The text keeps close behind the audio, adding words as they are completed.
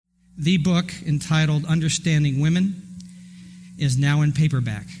The book entitled Understanding Women is now in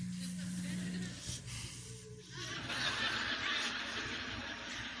paperback.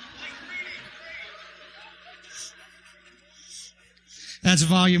 That's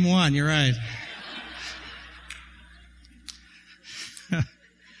volume 1, you're right.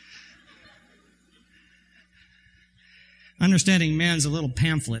 Understanding Man's a little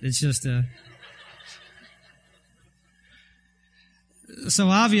pamphlet. It's just a... So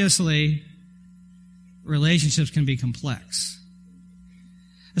obviously, relationships can be complex,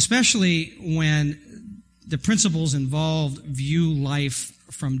 especially when the principles involved view life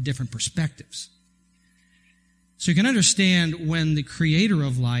from different perspectives. So you can understand when the creator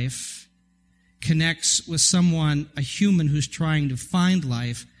of life connects with someone, a human who's trying to find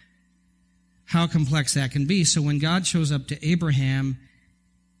life, how complex that can be. So when God shows up to Abraham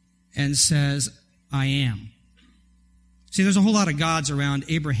and says, I am. See, there's a whole lot of gods around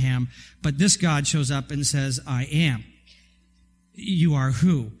Abraham, but this God shows up and says, I am. You are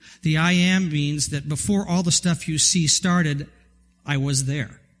who? The I am means that before all the stuff you see started, I was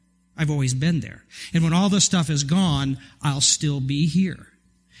there. I've always been there. And when all this stuff is gone, I'll still be here.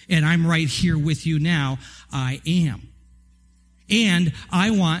 And I'm right here with you now. I am. And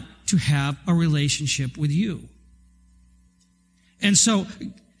I want to have a relationship with you. And so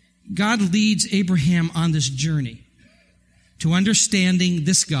God leads Abraham on this journey to understanding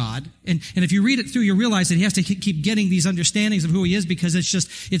this God. And if you read it through, you realize that he has to keep getting these understandings of who he is because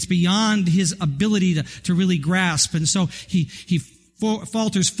it's beyond his ability to really grasp. And so he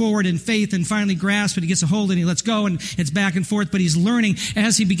falters forward in faith and finally grasps, but he gets a hold and he lets go and it's back and forth. But he's learning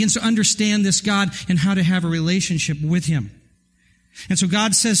as he begins to understand this God and how to have a relationship with him. And so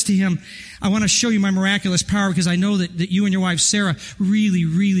God says to him, I want to show you my miraculous power because I know that you and your wife Sarah really,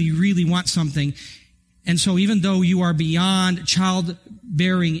 really, really want something. And so even though you are beyond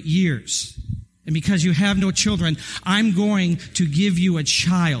childbearing years, and because you have no children, I'm going to give you a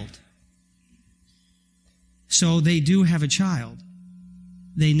child. So they do have a child.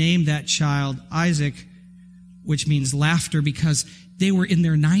 They named that child Isaac, which means laughter, because they were in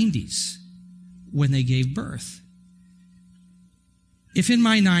their 90s when they gave birth. If in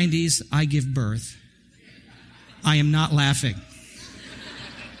my 90s I give birth, I am not laughing.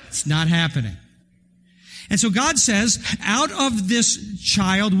 It's not happening. And so God says, out of this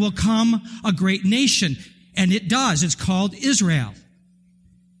child will come a great nation. And it does. It's called Israel.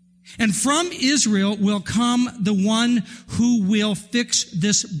 And from Israel will come the one who will fix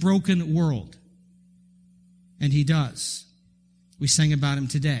this broken world. And he does. We sang about him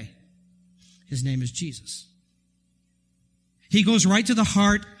today. His name is Jesus. He goes right to the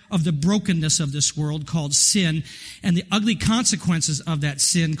heart of the brokenness of this world called sin and the ugly consequences of that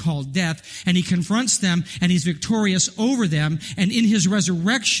sin called death. And he confronts them and he's victorious over them. And in his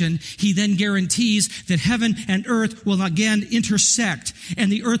resurrection, he then guarantees that heaven and earth will again intersect and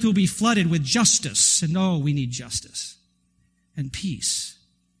the earth will be flooded with justice. And oh, we need justice and peace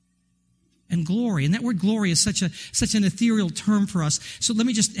and glory. And that word glory is such an ethereal term for us. So let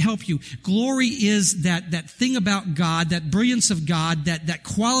me just help you. Glory is that thing about God, that brilliance of God, that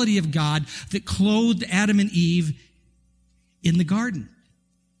quality of God that clothed Adam and Eve in the garden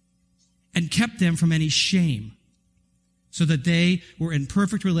and kept them from any shame so that they were in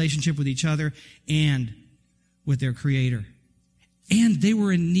perfect relationship with each other and with their Creator. And they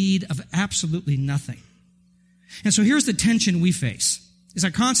were in need of absolutely nothing. And so here's the tension we face. It's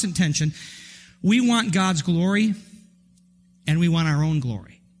a constant tension. We want God's glory, and we want our own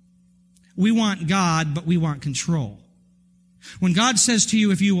glory. We want God, but we want control. When God says to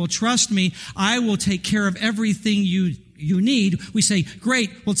you, if you will trust me, I will take care of everything you need, we say,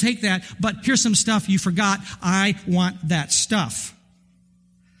 great, we'll take that, but here's some stuff you forgot. I want that stuff.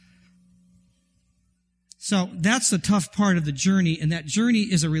 So that's the tough part of the journey, and that journey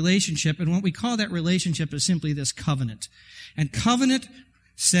is a relationship, and what we call that relationship is simply this covenant. And covenant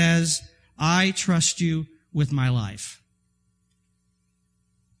says, I trust you with my life.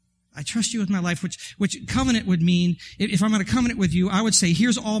 I trust you with my life, which covenant would mean, if I'm going to covenant with you, I would say,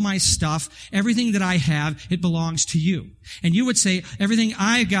 here's all my stuff, everything that I have, it belongs to you. And you would say, everything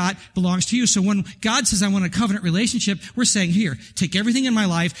I got belongs to you. So when God says I want a covenant relationship, we're saying, here, take everything in my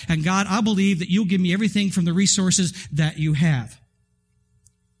life, and God, I believe that you'll give me everything from the resources that you have.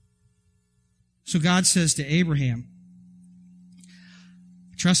 So God says to Abraham,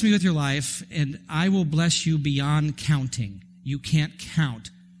 trust me with your life, and I will bless you beyond counting. You can't count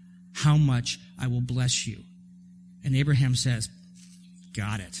how much I will bless you. And Abraham says,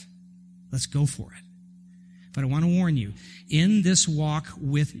 got it. Let's go for it. But I want to warn you, in this walk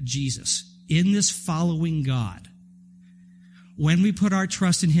with Jesus, in this following God, when we put our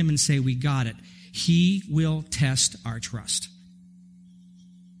trust in him and say we got it, he will test our trust.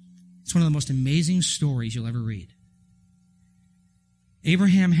 It's one of the most amazing stories you'll ever read.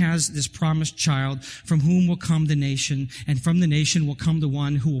 Abraham has this promised child from whom will come the nation, and from the nation will come the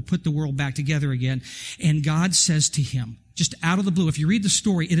one who will put the world back together again. And God says to him, just out of the blue, if you read the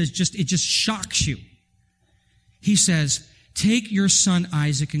story, it just shocks you. He says, take your son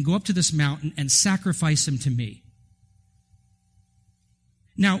Isaac and go up to this mountain and sacrifice him to me.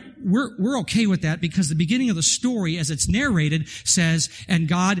 Now, we're okay with that because the beginning of the story, as it's narrated, says, and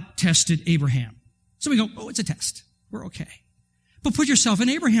God tested Abraham. So we go, oh, it's a test. We're okay. But put yourself in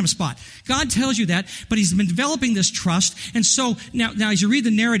Abraham's spot. God tells you that, but he's been developing this trust. And so now as you read the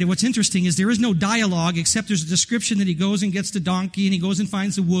narrative, what's interesting is there is no dialogue except there's a description that he goes and gets the donkey and he goes and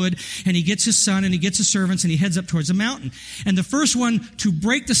finds the wood and he gets his son and he gets his servants and he heads up towards the mountain. And the first one to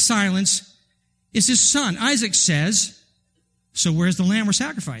break the silence is his son. Isaac says, so where's the lamb we're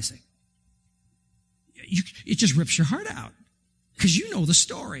sacrificing? It just rips your heart out because you know the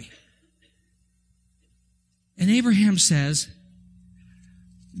story. And Abraham says,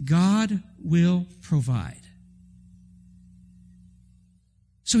 God will provide.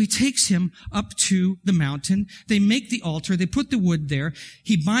 So he takes him up to the mountain. They make the altar. They put the wood there.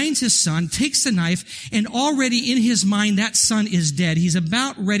 He binds his son, takes the knife, and already in his mind, that son is dead. He's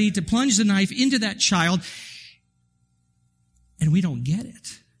about ready to plunge the knife into that child, and we don't get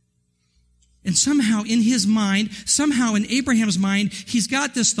it. And somehow in his mind, somehow in Abraham's mind, he's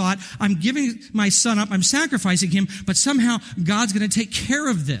got this thought, I'm giving my son up, I'm sacrificing him, but somehow God's going to take care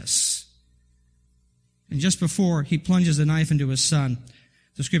of this. And just before he plunges the knife into his son,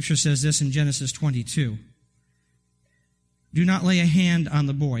 the scripture says this in Genesis 22. Do not lay a hand on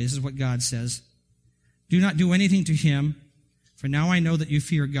the boy. This is what God says. Do not do anything to him, for now I know that you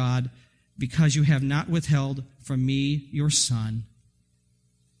fear God, because you have not withheld from me your son,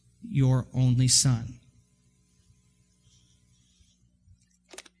 your only son.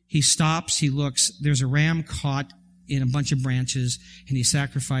 He stops, he looks, there's a ram caught in a bunch of branches, and he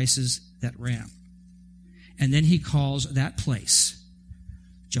sacrifices that ram. And then he calls that place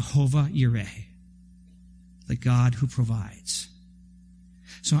Jehovah Yireh, the God who provides.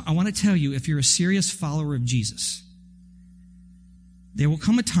 So I want to tell you, if you're a serious follower of Jesus, there will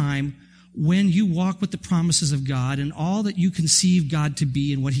come a time when you walk with the promises of God and all that you conceive God to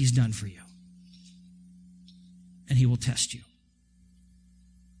be and what he's done for you. And he will test you.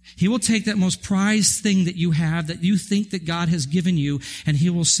 He will take that most prized thing that you have, that you think that God has given you, and he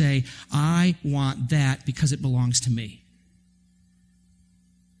will say, I want that because it belongs to me.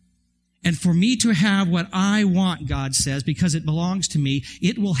 And for me to have what I want, God says, because it belongs to me,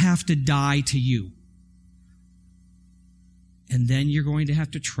 it will have to die to you. And then you're going to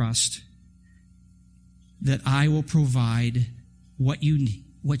have to trust that I will provide what you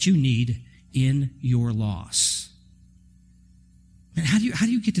need in your loss. And how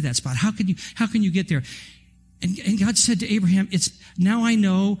do you get to that spot? How can you get there? And God said to Abraham, it's now I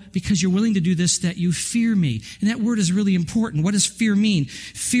know because you're willing to do this that you fear me. And that word is really important. What does fear mean?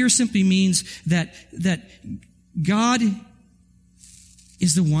 Fear simply means that God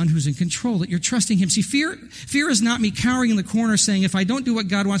is the one who's in control, that you're trusting him. See, fear is not me cowering in the corner saying, if I don't do what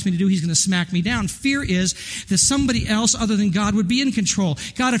God wants me to do, he's going to smack me down. Fear is that somebody else other than God would be in control.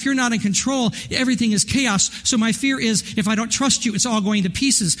 God, if you're not in control, everything is chaos. So my fear is, if I don't trust you, it's all going to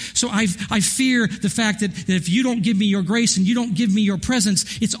pieces. So I fear the fact that if you don't give me your grace and you don't give me your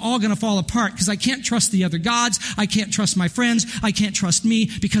presence, it's all going to fall apart because I can't trust the other gods. I can't trust my friends. I can't trust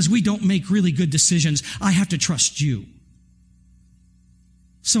me because we don't make really good decisions. I have to trust you.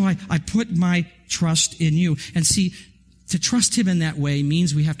 So I put my trust in you. And see, to trust him in that way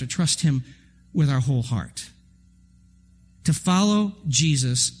means we have to trust him with our whole heart. To follow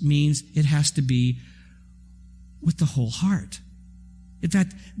Jesus means it has to be with the whole heart. In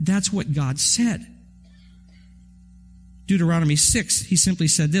fact, that's what God said. Deuteronomy 6, he simply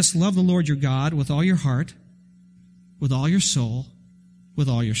said this, love the Lord your God with all your heart, with all your soul, with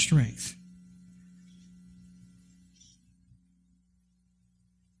all your strength.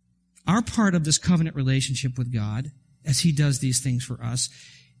 Our part of this covenant relationship with God, as he does these things for us,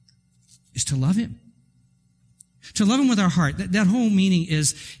 is to love him. To love him with our heart. That whole meaning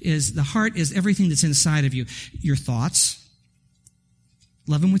is the heart is everything that's inside of you. Your thoughts.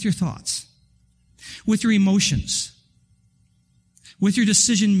 Love him with your thoughts. With your emotions. With your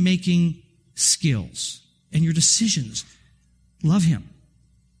decision-making skills and your decisions. Love him.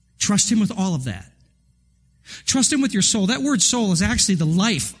 Trust him with all of that. Trust him with your soul. That word soul is actually the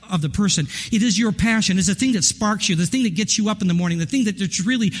life of the person. It is your passion. It's the thing that sparks you, the thing that gets you up in the morning, the thing that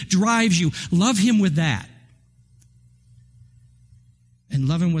really drives you. Love him with that. and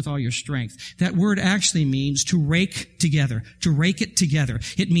love him with all your strength. That word actually means to rake together, to rake it together.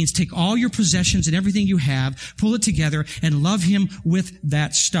 It means take all your possessions and everything you have, pull it together, and love him with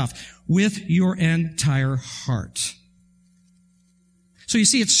that stuff, with your entire heart. So you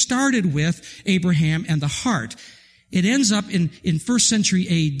see, it started with Abraham and the heart. It ends up in 1st century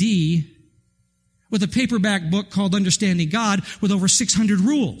A.D. with a paperback book called Understanding God with over 600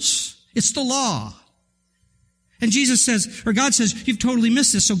 rules. It's the law. And Jesus says, or God says, you've totally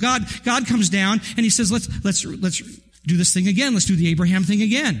missed this. So God comes down and he says, let's do this thing again. Let's do the Abraham thing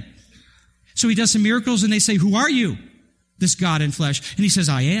again. So he does some miracles and they say, who are you? This God in flesh. And he says,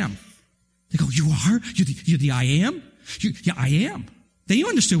 I am. They go, you are? You're the I am? Yeah, I am. They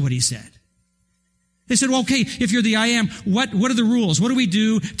understood what he said. They said, well, okay, if you're the I am, what are the rules? What do we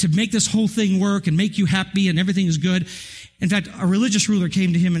do to make this whole thing work and make you happy and everything is good? In fact, a religious ruler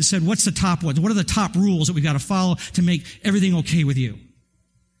came to him and said, what's the top ones? What are the top rules that we've got to follow to make everything okay with you?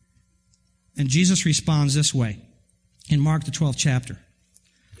 And Jesus responds this way in Mark, the 12th chapter.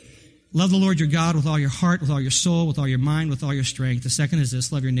 Love the Lord your God with all your heart, with all your soul, with all your mind, with all your strength. The second is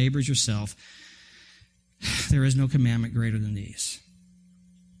this, love your neighbor as yourself. There is no commandment greater than these.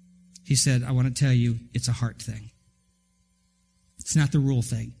 He said, I want to tell you, it's a heart thing. It's not the rule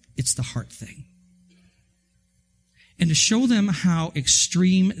thing. It's the heart thing. And to show them how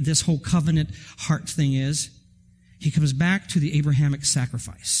extreme this whole covenant heart thing is, he comes back to the Abrahamic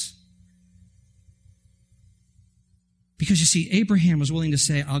sacrifice. Because you see, Abraham was willing to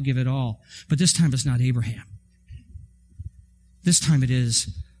say, I'll give it all. But this time it's not Abraham. This time it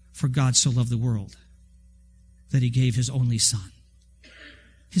is, for God so loved the world that he gave his only son.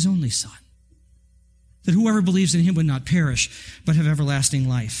 His only son. That whoever believes in him would not perish, but have everlasting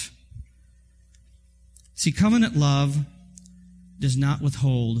life. See, covenant love does not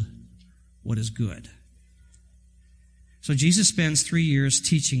withhold what is good. So Jesus spends 3 years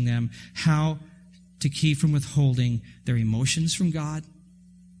teaching them how to keep from withholding their emotions from God,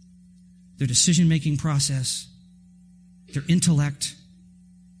 their decision-making process, their intellect,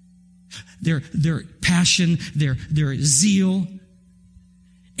 their passion, their zeal,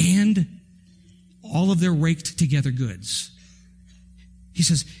 and all of their raked together goods. He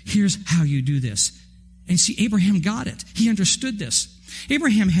says, here's how you do this. And see, Abraham got it. He understood this.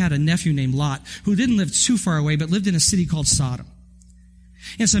 Abraham had a nephew named Lot who didn't live too far away, but lived in a city called Sodom.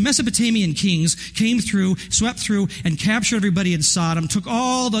 And so Mesopotamian kings came through, swept through, and captured everybody in Sodom, took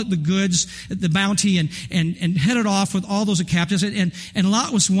all the goods, the bounty, and headed off with all those captives. And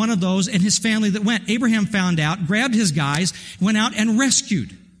Lot was one of those, and his family that went. Abraham found out, grabbed his guys, went out and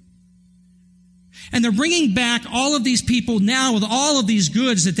rescued. And they're bringing back all of these people now with all of these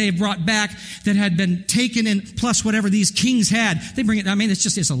goods that they've brought back that had been taken in, plus whatever these kings had. They bring it, I mean,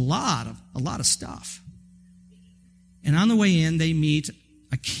 it's a lot of stuff. And on the way in, they meet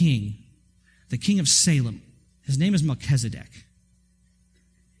a king, the king of Salem. His name is Melchizedek.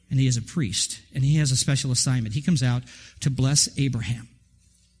 And he is a priest, and he has a special assignment. He comes out to bless Abraham.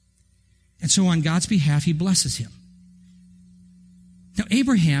 And so on God's behalf, he blesses him. Now,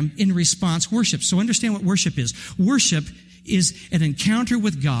 Abraham, in response, worships. So understand what worship is. Worship is an encounter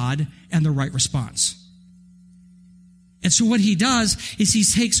with God and the right response. And so what he does is he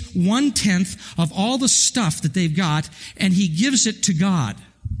takes 1/10 of all the stuff that they've got and he gives it to God.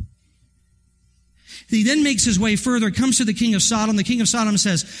 He then makes his way further, comes to the king of Sodom. The king of Sodom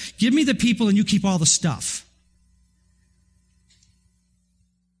says, give me the people and you keep all the stuff.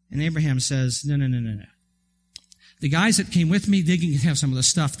 And Abraham says, no. The guys that came with me, they can have some of the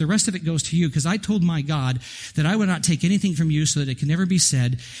stuff. The rest of it goes to you because I told my God that I would not take anything from you so that it can never be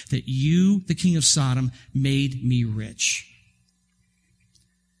said that you, the king of Sodom, made me rich.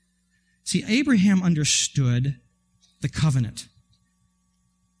 See, Abraham understood the covenant.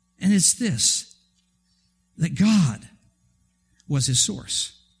 And it's this, that God was his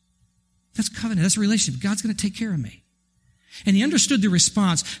source. That's covenant. That's a relationship. God's going to take care of me. And he understood the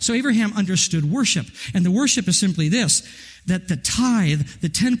response. So Abraham understood worship. And the worship is simply this, that the tithe, the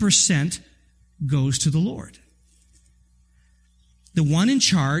 10%, goes to the Lord. The one in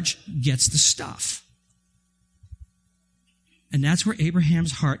charge gets the stuff. And that's where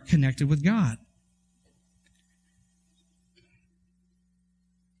Abraham's heart connected with God.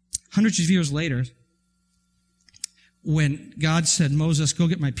 Hundreds of years later, when God said, Moses, go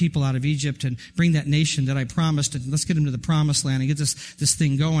get my people out of Egypt and bring that nation that I promised, and let's get them to the promised land and get this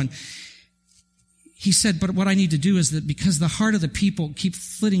thing going. he said, but what I need to do is that because the heart of the people keep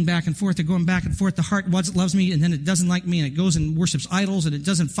flitting back and forth, they're going back and forth, the heart loves me and then it doesn't like me and it goes and worships idols and it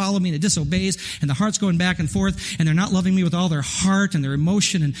doesn't follow me and it disobeys and the heart's going back and forth and they're not loving me with all their heart and their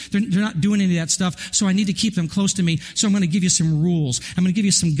emotion and they're not doing any of that stuff. So I need to keep them close to me. So I'm going to give you some rules. I'm going to give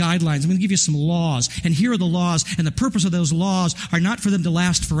you some guidelines. I'm going to give you some laws. And here are the laws. And the purpose of those laws are not for them to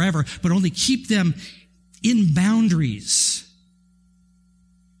last forever, but only keep them in boundaries,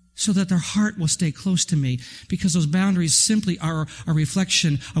 so that their heart will stay close to me, because those boundaries simply are a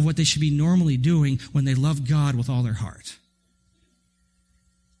reflection of what they should be normally doing when they love God with all their heart.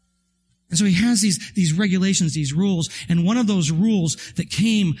 And so he has these regulations, these rules, and one of those rules that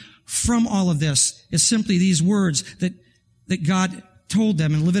came from all of this is simply these words that God told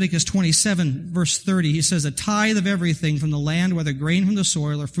them in Leviticus 27, verse 30. He says, a tithe of everything from the land, whether grain from the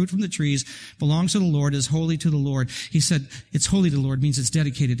soil or fruit from the trees, belongs to the Lord, is holy to the Lord. He said, it's holy to the Lord means it's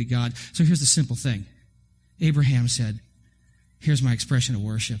dedicated to God. So here's the simple thing. Abraham said, here's my expression of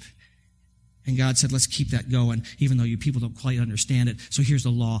worship. And God said, let's keep that going, even though you people don't quite understand it. So here's the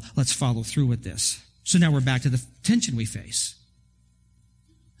law. Let's follow through with this. So now we're back to the tension we face.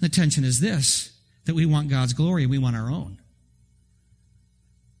 The tension is this, that we want God's glory and we want our own.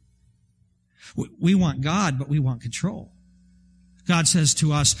 We want God, but we want control. God says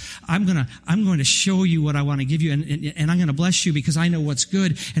to us, I'm going to show you what I want to give you, and I'm going to bless you because I know what's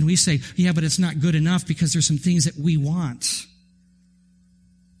good. And we say, yeah, but it's not good enough because there's some things that we want.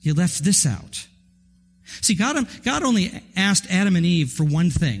 You left this out. See, God only asked Adam and Eve for one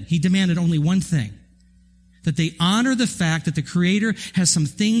thing. He demanded only one thing. That they honor the fact that the Creator has some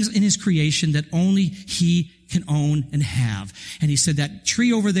things in His creation that only He can own and have. And He said that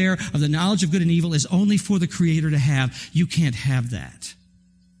tree over there of the knowledge of good and evil is only for the Creator to have. You can't have that.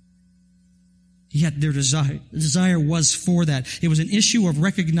 Yet their desire was for that. It was an issue of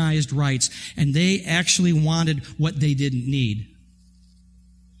recognized rights, and they actually wanted what they didn't need.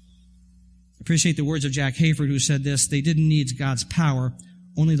 I appreciate the words of Jack Hayford, who said this: they didn't need God's power,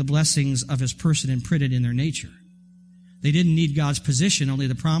 only the blessings of His person imprinted in their nature. They didn't need God's position, only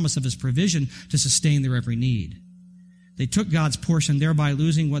the promise of His provision to sustain their every need. They took God's portion, thereby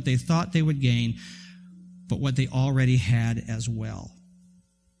losing what they thought they would gain, but what they already had as well.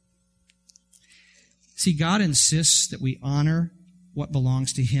 See, God insists that we honor what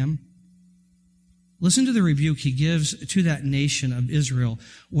belongs to Him. Listen to the rebuke He gives to that nation of Israel.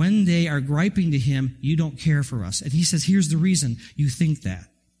 When they are griping to Him, you don't care for us. And He says, here's the reason you think that.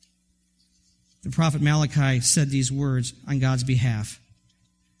 The prophet Malachi said these words on God's behalf.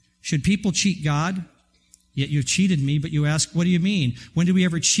 Should people cheat God? Yet you've cheated me, but you ask, what do you mean? When did we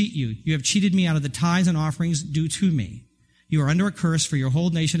ever cheat you? You have cheated me out of the tithes and offerings due to me. You are under a curse, for your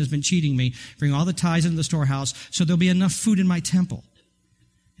whole nation has been cheating me. Bring all the tithes into the storehouse, so there'll be enough food in my temple.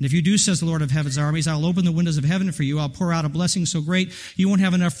 And if you do, says the Lord of heaven's armies, I'll open the windows of heaven for you. I'll pour out a blessing so great you won't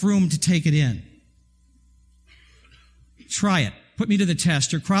have enough room to take it in. Try it. Put me to the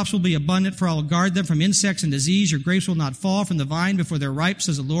test. Your crops will be abundant, for I will guard them from insects and disease. Your grapes will not fall from the vine before they're ripe,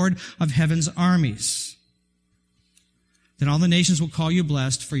 says the Lord of heaven's armies. Then all the nations will call you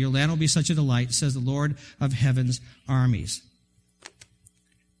blessed, for your land will be such a delight, says the Lord of heaven's armies.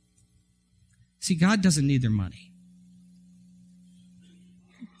 See, God doesn't need their money.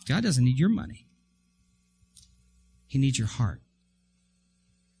 God doesn't need your money. He needs your heart.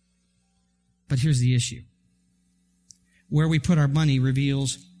 But here's the issue. Where we put our money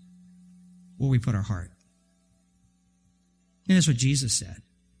reveals where we put our heart. And that's what Jesus said.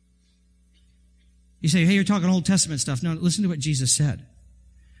 You say, hey, you're talking Old Testament stuff. No, listen to what Jesus said.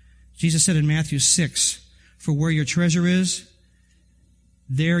 Jesus said in Matthew 6, for where your treasure is,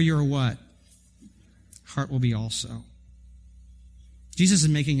 there your what? Heart will be also. Jesus is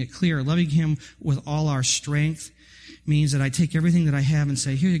making it clear. Loving Him with all our strength means that I take everything that I have and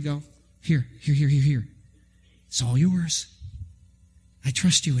say, here you go. Here. It's all yours. I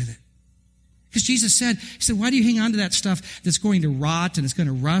trust you with it. Because Jesus said, He said, why do you hang on to that stuff that's going to rot and it's going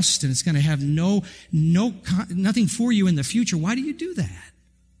to rust and it's going to have nothing for you in the future? Why do you do that?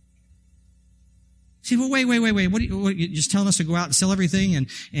 See, well, wait. What you just telling us to go out and sell everything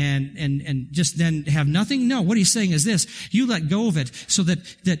and just then have nothing? No, what He's saying is this: you let go of it so that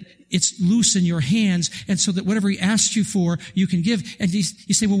it's loose in your hands, and so that whatever He asks you for, you can give. And you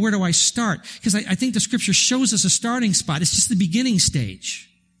say, well, where do I start? Because I think the Scripture shows us a starting spot. It's just the beginning stage.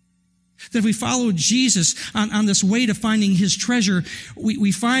 That if we follow Jesus on this way to finding His treasure,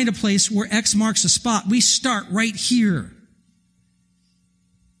 we find a place where X marks the spot. We start right here.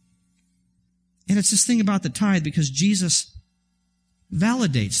 And it's this thing about the tithe, because Jesus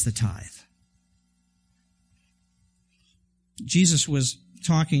validates the tithe. Jesus was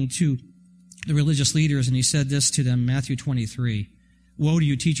talking to the religious leaders, and he said this to them, Matthew 23. Woe to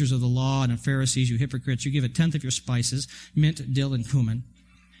you, teachers of the law and of Pharisees, you hypocrites! You give a tenth of your spices, mint, dill, and cumin.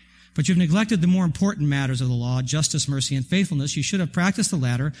 But you've neglected the more important matters of the law, justice, mercy, and faithfulness. You should have practiced the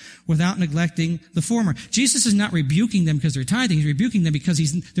latter without neglecting the former. Jesus is not rebuking them because they're tithing. He's rebuking them because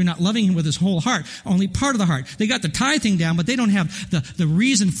they're not loving him with his whole heart, only part of the heart. They got the tithing down, but they don't have the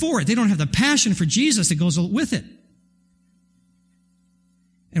reason for it. They don't have the passion for Jesus that goes with it.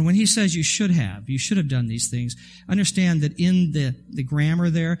 And when he says you should have done these things, understand that in the grammar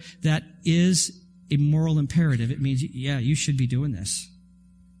there, that is a moral imperative. It means, yeah, you should be doing this.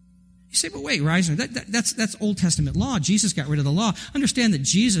 You say, but wait, Reisner, that's Old Testament law. Jesus got rid of the law. Understand that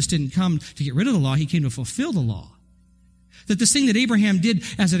Jesus didn't come to get rid of the law. He came to fulfill the law. That this thing that Abraham did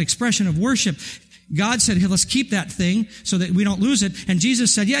as an expression of worship, God said, hey, let's keep that thing so that we don't lose it. And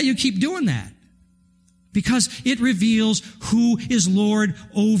Jesus said, yeah, you keep doing that. Because it reveals who is Lord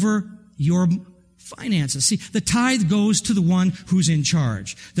over your finances. See, the tithe goes to the one who's in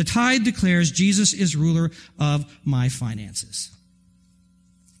charge. The tithe declares Jesus is ruler of my finances.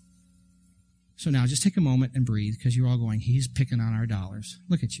 So now just take a moment and breathe, because you're all going, he's picking on our dollars.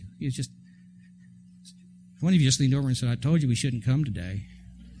 Look at you. One of you just leaned over and said, I told you we shouldn't come today.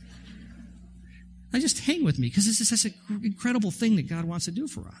 Now just hang with me, because this is such an incredible thing that God wants to do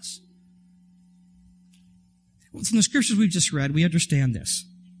for us. Well, from the scriptures we've just read, we understand this.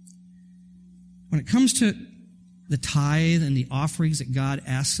 When it comes to the tithe and the offerings that God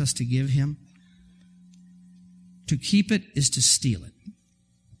asks us to give him, to keep it is to steal it.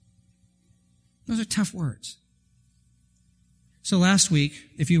 Those are tough words. So last week,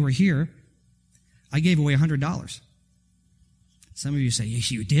 if you were here, I gave away $100. Some of you say,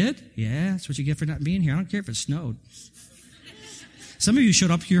 yes, you did? Yeah, that's what you get for not being here. I don't care if it snowed. Some of you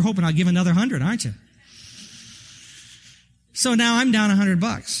showed up here hoping I'd give another 100, aren't you? So now I'm down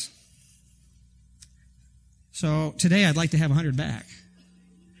 $100. So today I'd like to have 100 back.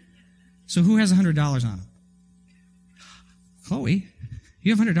 So who has $100 on them? Chloe,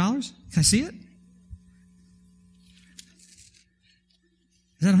 you have $100? Can I see it?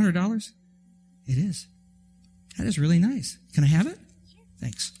 Is that $100? It is. That is really nice. Can I have it?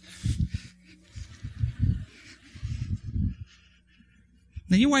 Thanks.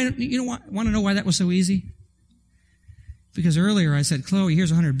 Now you want to know why that was so easy? Because earlier I said, Chloe,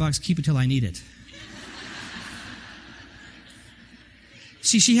 here's $100. Keep it till I need it.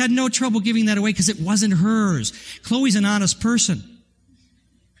 See, she had no trouble giving that away because it wasn't hers. Chloe's an honest person.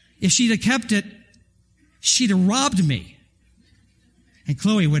 If she'd have kept it, she'd have robbed me. And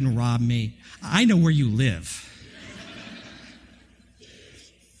Chloe wouldn't rob me. I know where you live.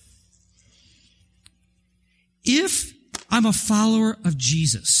 If I'm a follower of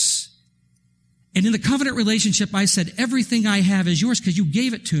Jesus, and in the covenant relationship I said, everything I have is yours because you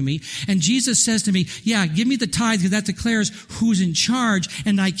gave it to me, and Jesus says to me, yeah, give me the tithe because that declares who's in charge,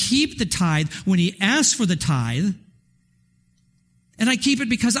 and I keep the tithe when he asks for the tithe, and I keep it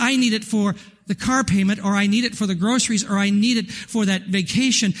because I need it for the car payment, or I need it for the groceries, or I need it for that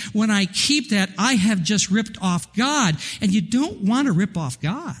vacation. When I keep that, I have just ripped off God. And you don't want to rip off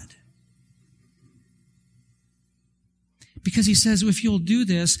God. Because he says, if you'll do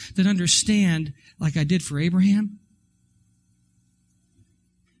this, then understand, like I did for Abraham,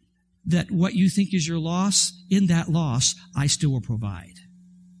 that what you think is your loss, in that loss, I still will provide.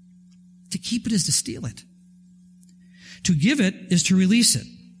 To keep it is to steal it. To give it is to release it.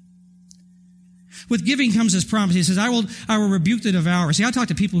 With giving comes this promise. He says, I will rebuke the devourer. See, I talk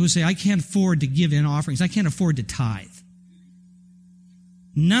to people who say, I can't afford to give in offerings. I can't afford to tithe.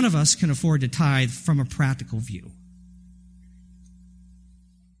 None of us can afford to tithe from a practical view.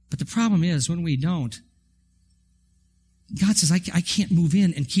 But the problem is, when we don't, God says, I can't move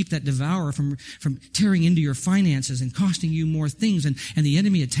in and keep that devourer from tearing into your finances and costing you more things and the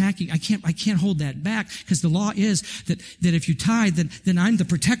enemy attacking. I can't hold that back, because the law is that if you tithe, then I'm the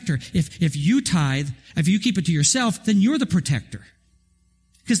protector. If you tithe, if you keep it to yourself, then you're the protector.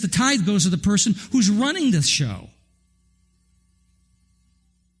 Because the tithe goes to the person who's running this show.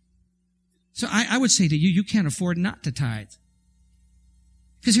 So I would say to you, you can't afford not to tithe.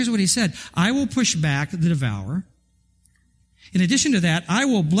 Because here's what he said, I will push back the devourer. In addition to that, I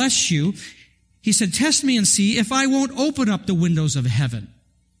will bless you. He said, test me and see if I won't open up the windows of heaven.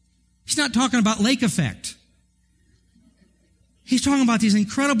 He's not talking about lake effect. He's talking about these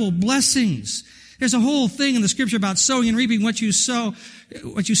incredible blessings. There's a whole thing in the scripture about sowing and reaping. What you sow,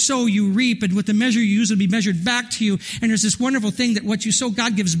 you reap, and with the measure you use, it'll be measured back to you. And there's this wonderful thing that what you sow,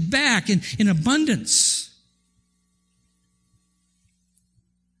 God gives back in abundance.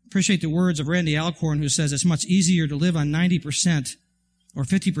 Appreciate the words of Randy Alcorn, who says it's much easier to live on 90% or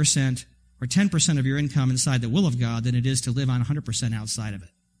 50% or 10% of your income inside the will of God than it is to live on 100% outside of it.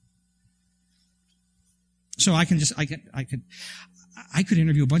 So I could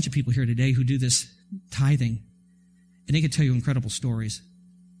interview a bunch of people here today who do this tithing, and they could tell you incredible stories.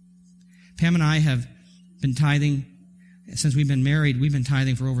 Pam and I have been tithing since we've been married. We've been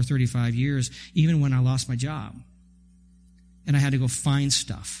tithing for over 35 years, even when I lost my job. And I had to go find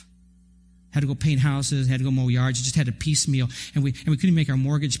stuff. Had to go paint houses, had to go mow yards, just had to piecemeal. And we couldn't make our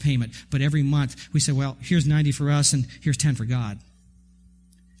mortgage payment. But every month we said, well, here's 90 for us and here's 10 for God.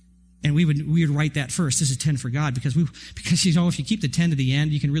 And we would write that first. This is 10 for God because if you keep the 10 to the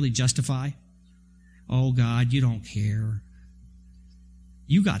end, you can really justify. Oh God, you don't care.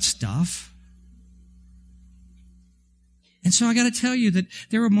 You got stuff. And so I got to tell you that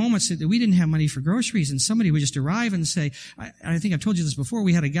there were moments that we didn't have money for groceries, and somebody would just arrive and say, I think I've told you this before,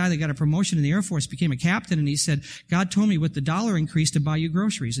 we had a guy that got a promotion in the Air Force, became a captain, and he said, God told me with the dollar increase to buy you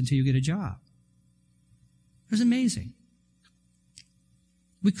groceries until you get a job. It was amazing.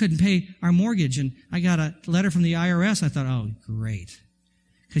 We couldn't pay our mortgage, and I got a letter from the IRS. I thought, oh, great.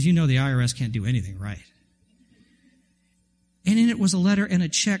 Because you know the IRS can't do anything right. And in it was a letter and a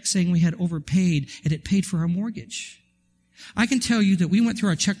check saying we had overpaid, and it paid for our mortgage. I can tell you that we went through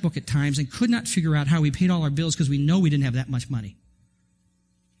our checkbook at times and could not figure out how we paid all our bills because we know we didn't have that much money.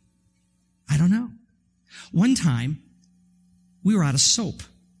 I don't know. One time, we were out of soap,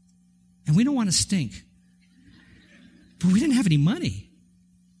 and we don't want to stink, but we didn't have any money.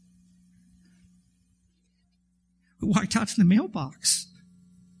 We walked out to the mailbox,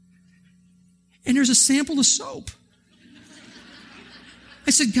 and there's a sample of soap.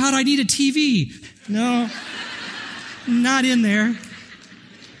 I said, God, I need a TV. No. Not in there.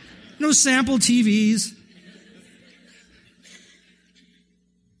 No sample TVs.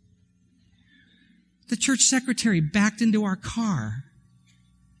 The church secretary backed into our car.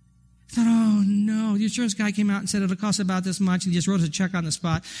 I thought, oh no. The insurance guy came out and said it'll cost about this much, and he just wrote us a check on the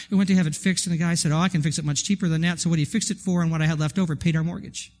spot. We went to have it fixed, and the guy said, oh, I can fix it much cheaper than that. So what he fixed it for and what I had left over paid our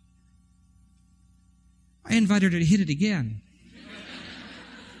mortgage. I invited her to hit it again.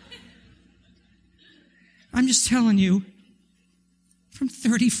 I'm just telling you, from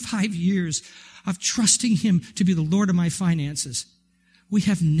 35 years of trusting Him to be the Lord of my finances, we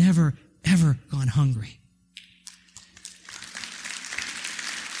have never, ever gone hungry.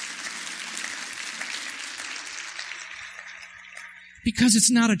 Because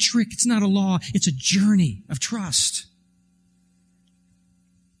it's not a trick, it's not a law, it's a journey of trust.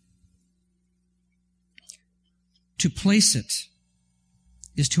 To place it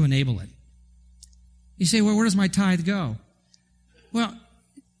is to enable it. You say, well, where does my tithe go? Well,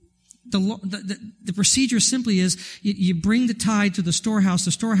 the procedure simply is you bring the tithe to the storehouse.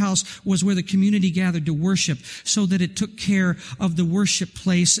 The storehouse was where the community gathered to worship, so that it took care of the worship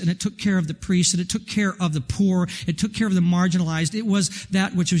place, and it took care of the priests, and it took care of the poor, it took care of the marginalized. It was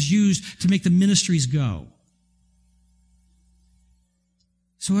that which was used to make the ministries go.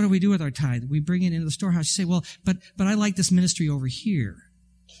 So what do we do with our tithe? We bring it into the storehouse. You say, well, but I like this ministry over here.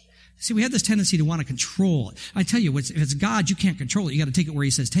 See, we have this tendency to want to control it. I tell you, if it's God, you can't control it. You got to take it where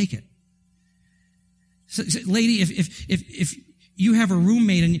He says take it. So, lady, if you have a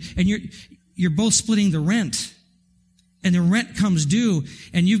roommate and you're both splitting the rent, and the rent comes due,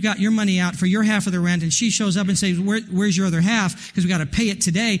 and you've got your money out for your half of the rent, and she shows up and says, where's your other half? Because we got to pay it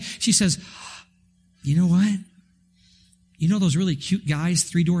today. She says, you know what? You know those really cute guys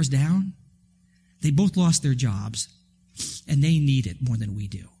 3 doors down? They both lost their jobs, and they need it more than we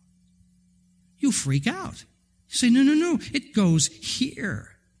do. You freak out. You say, no, it goes here.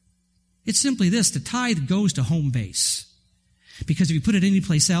 It's simply this, the tithe goes to home base. Because if you put it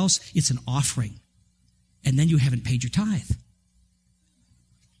anyplace else, it's an offering. And then you haven't paid your tithe.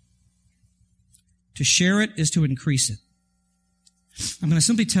 To share it is to increase it. I'm going to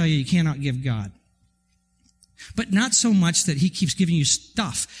simply tell you cannot give God. But not so much that He keeps giving you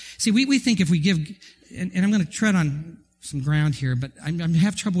stuff. See, we think if we give, and I'm going to tread on some ground here, but I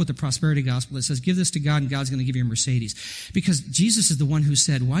have trouble with the prosperity gospel that says, give this to God and God's going to give you a Mercedes. Because Jesus is the one who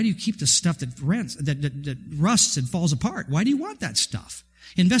said, why do you keep the stuff that rusts and falls apart? Why do you want that stuff?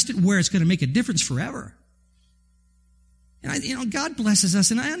 Invest it where it's going to make a difference forever. And God blesses us,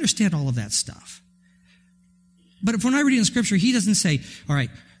 and I understand all of that stuff. But if we're not reading the Scripture, He doesn't say, all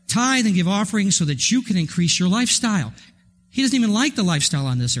right, tithe and give offerings so that you can increase your lifestyle. He doesn't even like the lifestyle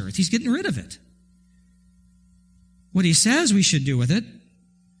on this earth. He's getting rid of it. What He says we should do with it,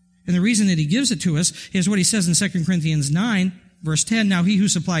 and the reason that He gives it to us, is what He says in 2 Corinthians 9, verse 10, now He who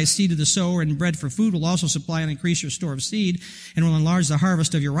supplies seed to the sower and bread for food will also supply and increase your store of seed, and will enlarge the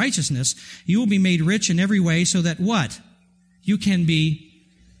harvest of your righteousness. You will be made rich in every way, so that what? You can be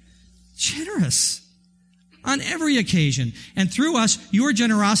Generous. On every occasion. And through us, your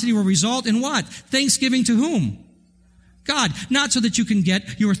generosity will result in what? Thanksgiving to whom? God. Not so that you can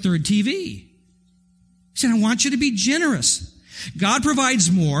get your third TV. He said, I want you to be generous. God provides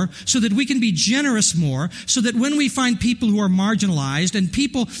more so that we can be generous more, so that when we find people who are marginalized and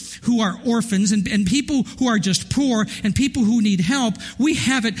people who are orphans and people who are just poor and people who need help, we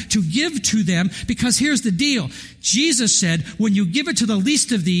have it to give to them, because here's the deal. Jesus said, when you give it to the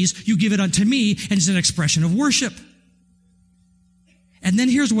least of these, you give it unto me, and it's an expression of worship. And then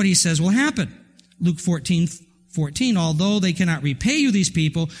here's what he says will happen. Luke 14, although they cannot repay you, these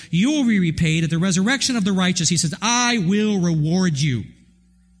people, you will be repaid at the resurrection of the righteous. He says, I will reward you.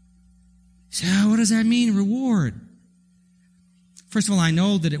 So what does that mean, reward? First of all, I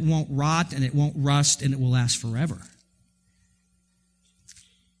know that it won't rot and it won't rust and it will last forever.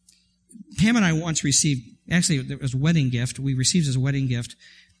 Pam and I once received, actually it was a wedding gift, we received as a wedding gift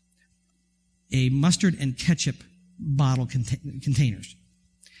a mustard and ketchup bottle containers.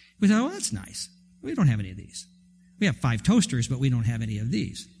 We thought, well, that's nice. We don't have any of these. We have 5 toasters, but we don't have any of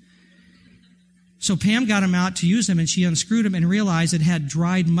these. So Pam got them out to use them, and she unscrewed them and realized it had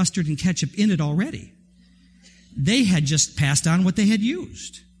dried mustard and ketchup in it already. They had just passed on what they had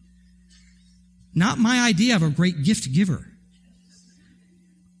used. Not my idea of a great gift giver.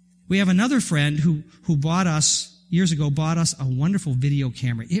 We have another friend who years ago bought us a wonderful video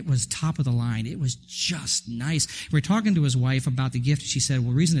camera. It was top of the line. It was just nice. We were talking to his wife about the gift. She said,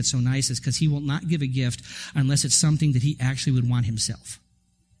 well, the reason it's so nice is because he will not give a gift unless it's something that he actually would want himself.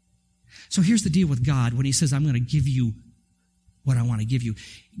 So here's the deal with God when he says, I'm going to give you what I want to give you.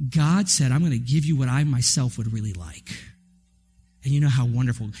 God said, I'm going to give you what I myself would really like. And you know how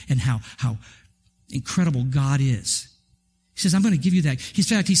wonderful and how incredible God is. He says, I'm going to give you that. In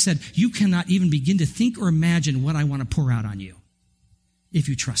fact, he said, you cannot even begin to think or imagine what I want to pour out on you if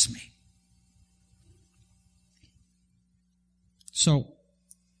you trust me. So,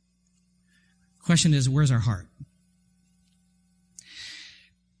 question is, where's our heart?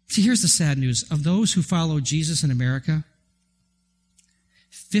 See, here's the sad news. Of those who follow Jesus in America,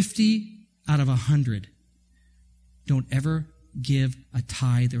 50 out of 100 don't ever give a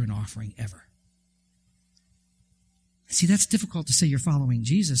tithe or an offering ever. See, that's difficult to say you're following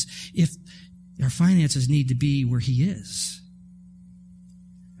Jesus if our finances need to be where he is.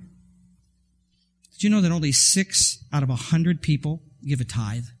 Did you know that only 6 out of 100 people give a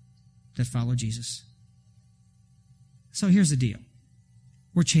tithe that follow Jesus? So here's the deal.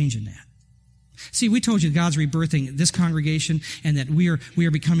 We're changing that. See, we told you God's rebirthing this congregation and that we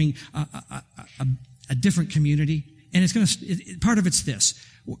are becoming a different community. And part of it's this.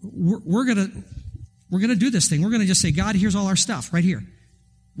 We're going to do this thing. We're going to just say, God, here's all our stuff right here.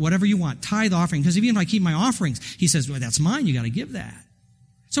 Whatever you want. Tithe, offering. Because even if I keep my offerings, he says, well, that's mine. You got to give that.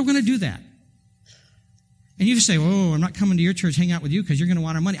 So we're going to do that. And you just say, oh, I'm not coming to your church, hang out with you because you're going to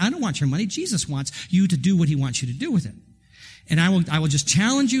want our money. I don't want your money. Jesus wants you to do what he wants you to do with it. And I will just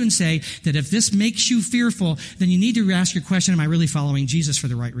challenge you and say that if this makes you fearful, then you need to ask your question, am I really following Jesus for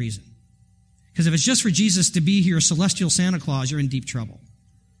the right reason? Because if it's just for Jesus to be here, celestial Santa Claus, you're in deep trouble.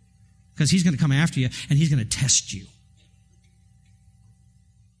 Because he's going to come after you and he's going to test you.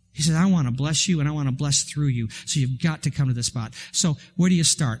 He says, I want to bless you and I want to bless through you. So you've got to come to this spot. So where do you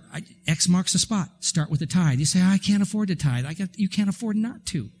start? X marks the spot. Start with the tithe. You say, I can't afford to tithe. You can't afford not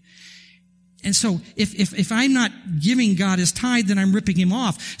to. And so if I'm not giving God his tithe, then I'm ripping him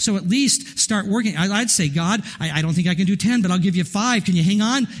off. So at least start working. I'd say, God, I don't think I can do 10, but I'll give you 5. Can you hang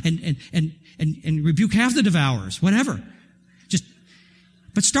on and rebuke half the devourers? Whatever.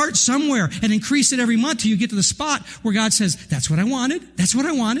 But start somewhere and increase it every month till you get to the spot where God says, that's what I wanted. That's what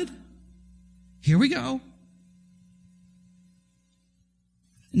I wanted. Here we go.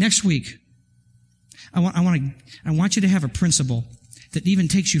 Next week, I want you to have a principle that even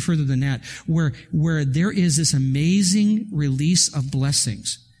takes you further than that, where there is this amazing release of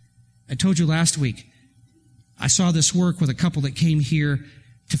blessings. I told you last week, I saw this work with a couple that came here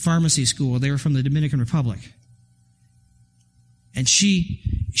to pharmacy school. They were from the Dominican Republic. And she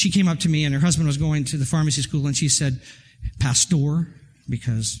came up to me and her husband was going to the pharmacy school and she said, Pastor,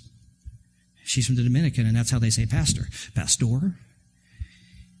 because she's from the Dominican and that's how they say pastor. Pastor.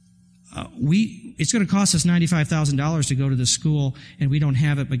 It's going to cost us $95,000 to go to this school and we don't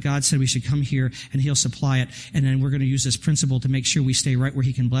have it, but God said we should come here and he'll supply it. And then we're going to use this principle to make sure we stay right where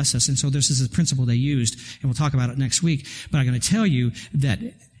he can bless us. And so this is a principle they used and we'll talk about it next week. But I'm going to tell you that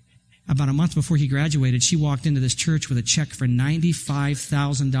about a month before he graduated, she walked into this church with a check for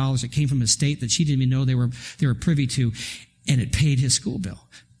 $95,000 that came from a state that she didn't even know they were privy to, and it paid his school bill.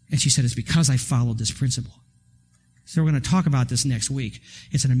 And she said, it's because I followed this principle. So we're going to talk about this next week.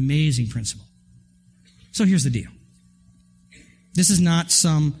 It's an amazing principle. So here's the deal. This is not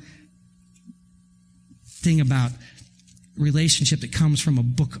some thing about relationship that comes from a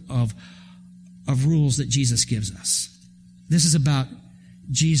book of rules that Jesus gives us. This is about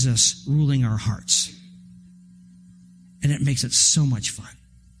Jesus ruling our hearts. And it makes it so much fun.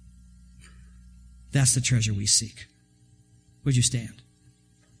 That's the treasure we seek. Would you stand?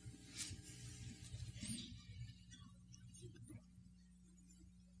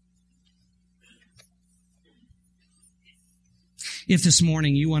 If this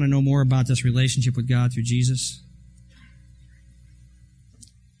morning you want to know more about this relationship with God through Jesus,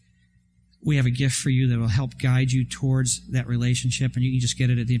 we have a gift for you that will help guide you towards that relationship, and you can just get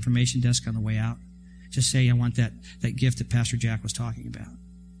it at the information desk on the way out. Just say, I want that gift that Pastor Jack was talking about.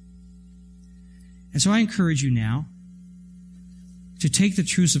 And so I encourage you now to take the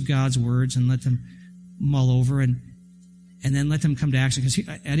truths of God's words and let them mull over and then let them come to action. Because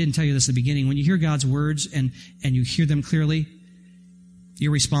I didn't tell you this at the beginning. When you hear God's words and you hear them clearly,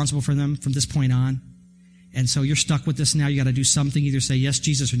 you're responsible for them from this point on. And so you're stuck with this now. You got to do something, either say yes,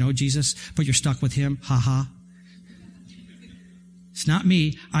 Jesus, or no, Jesus, but you're stuck with him. Ha ha. It's not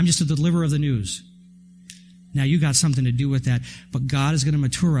me. I'm just a deliverer of the news. Now you got something to do with that, but God is going to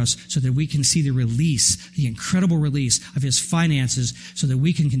mature us so that we can see the release, the incredible release of his finances, so that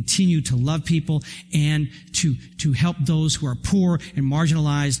we can continue to love people and to help those who are poor and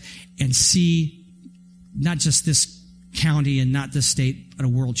marginalized and see not just this county and not this state, but a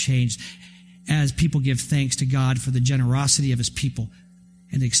world changed as people give thanks to God for the generosity of his people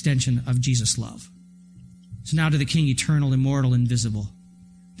and the extension of Jesus' love. So now to the King, eternal, immortal, invisible,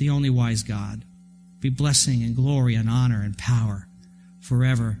 the only wise God, be blessing and glory and honor and power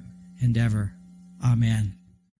forever and ever. Amen.